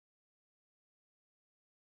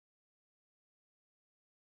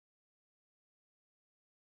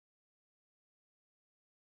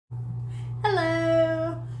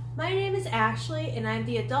is Ashley and I'm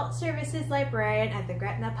the Adult Services Librarian at the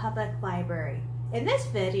Gretna Public Library. In this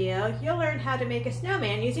video, you'll learn how to make a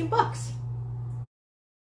snowman using books.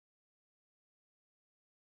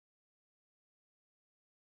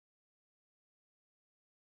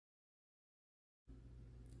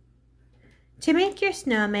 To make your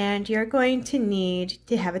snowman, you're going to need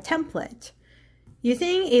to have a template.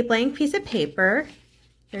 Using a blank piece of paper,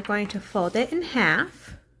 you're going to fold it in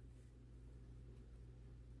half.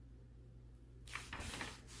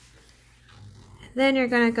 Then you're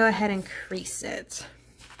going to go ahead and crease it.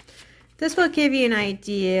 This will give you an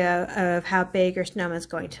idea of how big your snowman is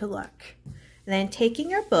going to look. And then taking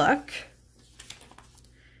your book,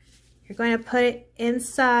 you're going to put it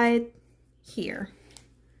inside here.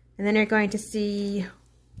 And then you're going to see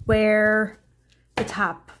where the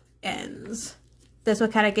top ends. This will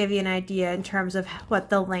kind of give you an idea in terms of what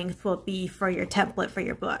the length will be for your template for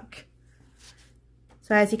your book.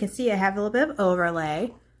 So as you can see, I have a little bit of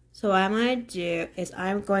overlay. So what I'm going to do is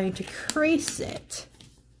I'm going to crease it.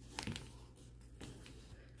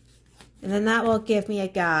 And then that will give me a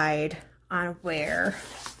guide on where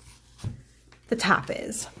the top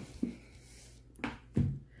is.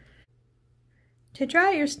 To draw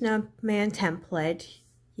your snowman template,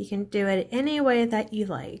 you can do it any way that you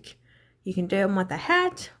like. You can do them with a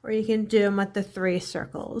hat or you can do them with the 3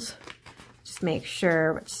 circles. Just make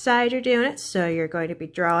sure which side you're doing it. So you're going to be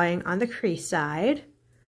drawing on the crease side.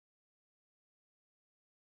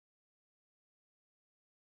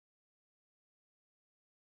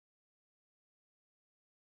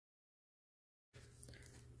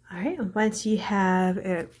 All right, once you have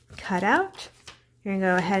it cut out, you're gonna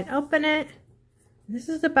go ahead and open it. This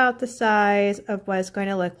is about the size of what it's going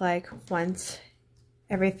to look like once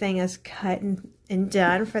everything is cut and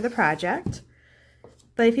done for the project.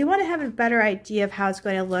 But if you want to have a better idea of how it's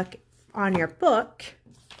going to look on your book,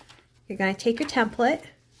 you're going to take your template,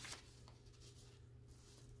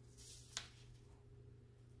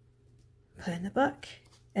 put in the book,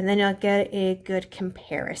 and then you'll get a good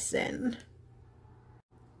comparison.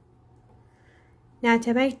 Now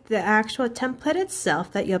to make the actual template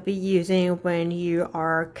itself that you'll be using when you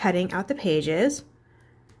are cutting out the pages,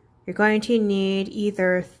 you're going to need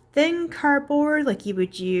either thin cardboard like you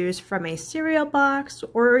would use from a cereal box,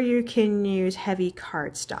 or you can use heavy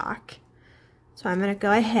cardstock. So I'm going to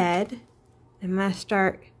go ahead and I'm going to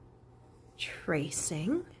start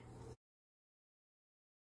tracing.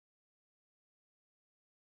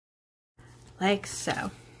 Like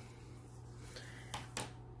so.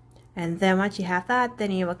 And then once you have that,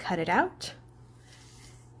 then you will cut it out.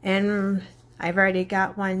 And I've already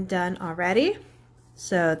got one done already.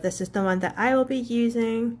 So this is the one that I will be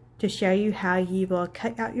using to show you how you will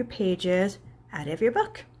cut out your pages out of your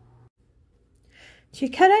book. To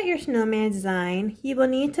cut out your snowman design, you will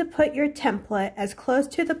need to put your template as close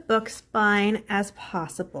to the book spine as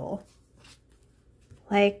possible.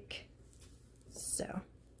 Like so.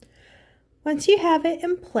 Once you have it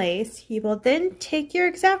in place, you will then take your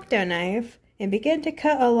X-Acto knife and begin to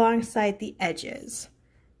cut alongside the edges.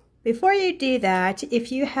 Before you do that,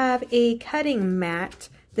 if you have a cutting mat,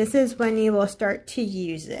 this is when you will start to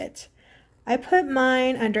use it. I put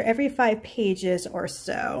mine under every 5 pages or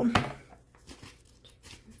so.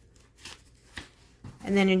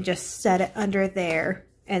 And then you just set it under there.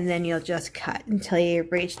 And then you'll just cut until you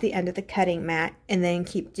reach the end of the cutting mat, and then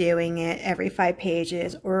keep doing it every 5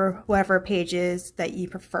 pages or whatever pages that you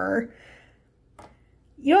prefer.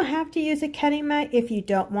 You don't have to use a cutting mat if you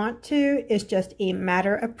don't want to. It's just a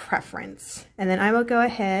matter of preference. And then I will go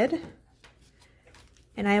ahead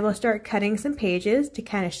and I will start cutting some pages to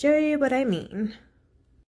kind of show you what I mean.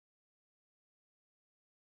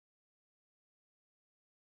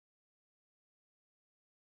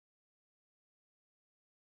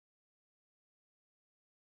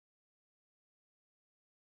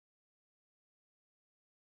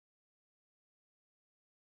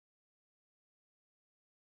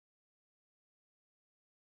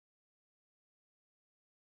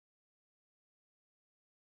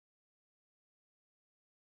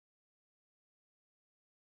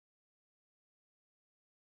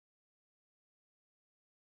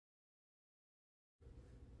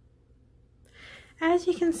 As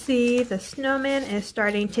you can see, the snowman is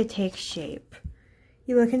starting to take shape.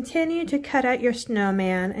 You will continue to cut out your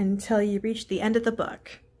snowman until you reach the end of the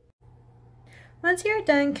book. Once you're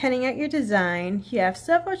done cutting out your design, you have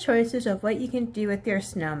several choices of what you can do with your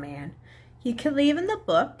snowman. You can leave in the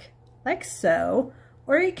book, like so,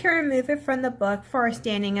 or you can remove it from the book for a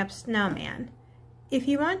standing up snowman. If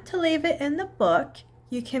you want to leave it in the book,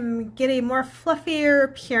 you can get a more fluffier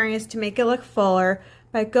appearance to make it look fuller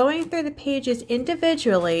by going through the pages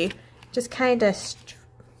individually just kind of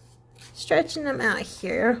stretching them out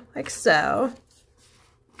here like so.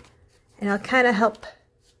 And it'll kind of help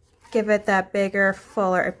give it that bigger,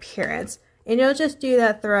 fuller appearance. And you'll just do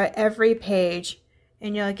that throughout every page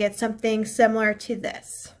and you'll get something similar to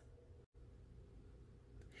this.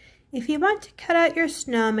 If you want to cut out your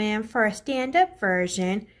snowman for a stand-up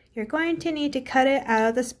version, you're going to need to cut it out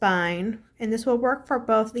of the spine, and this will work for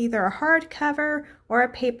both either a hardcover or a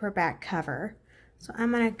paperback cover. So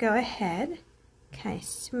I'm going to go ahead, kind of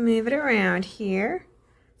smooth it around here.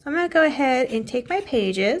 So I'm going to go ahead and take my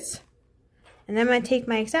pages, and then I'm going to take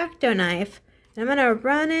my X-Acto knife, and I'm going to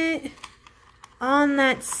run it on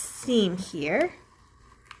that seam here,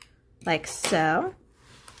 like so.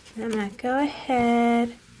 And I'm going to go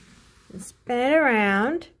ahead and spin it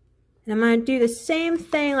around, and I'm going to do the same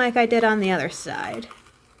thing like I did on the other side.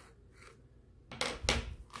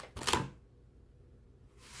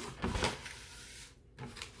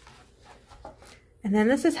 And then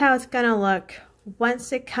this is how it's going to look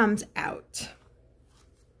once it comes out.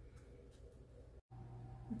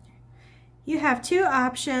 You have two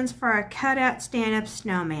options for a cutout stand-up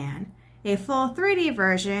snowman, a full 3D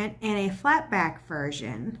version and a flat-back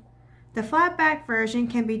version. The flat-back version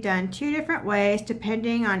can be done two different ways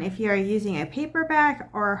depending on if you are using a paperback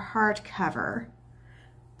or a hardcover.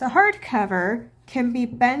 The hardcover can be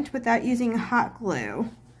bent without using hot glue,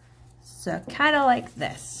 so kind of like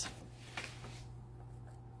this.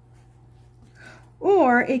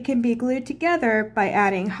 Or it can be glued together by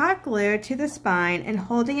adding hot glue to the spine and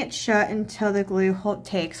holding it shut until the glue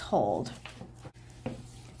takes hold.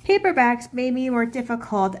 Paperbacks may be more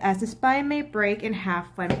difficult as the spine may break in half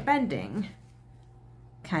when bending.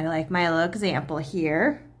 Kind of like my little example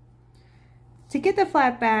here. To get the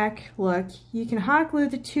flat back look, you can hot glue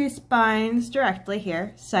the two spines directly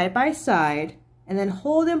here, side by side, and then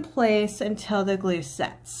hold in place until the glue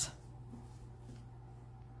sets.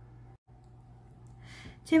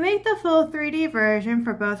 To make the full 3D version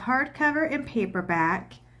for both hardcover and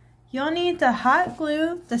paperback, you'll need to hot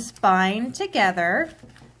glue the spine together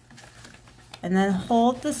and then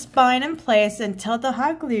hold the spine in place until the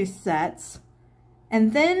hot glue sets.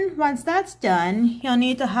 And then once that's done, you'll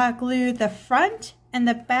need to hot glue the front and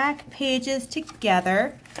the back pages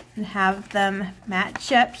together and have them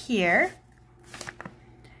match up here.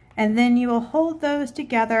 And then you will hold those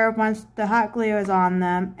together once the hot glue is on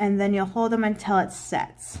them, and then you'll hold them until it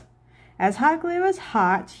sets. As hot glue is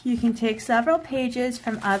hot, you can take several pages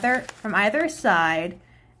from either side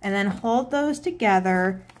and then hold those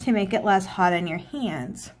together to make it less hot in your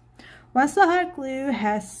hands. Once the hot glue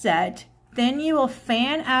has set, then you will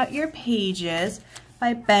fan out your pages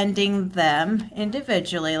by bending them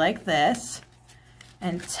individually like this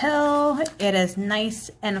until it is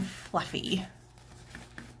nice and fluffy.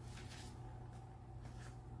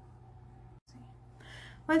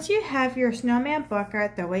 Once you have your snowman book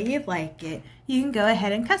art the way you'd like it, you can go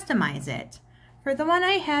ahead and customize it. For the one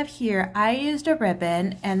I have here, I used a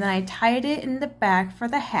ribbon and then I tied it in the back for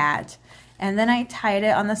the hat, and then I tied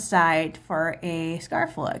it on the side for a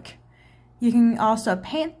scarf look. You can also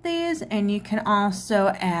paint these, and you can also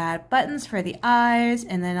add buttons for the eyes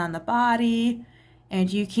and then on the body,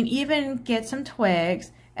 and you can even get some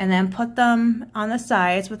twigs and then put them on the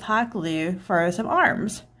sides with hot glue for some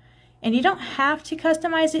arms. And you don't have to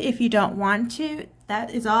customize it if you don't want to. That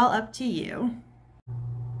is all up to you.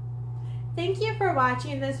 Thank you for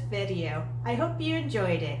watching this video. I hope you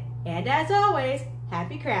enjoyed it. And as always,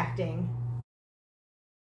 happy crafting!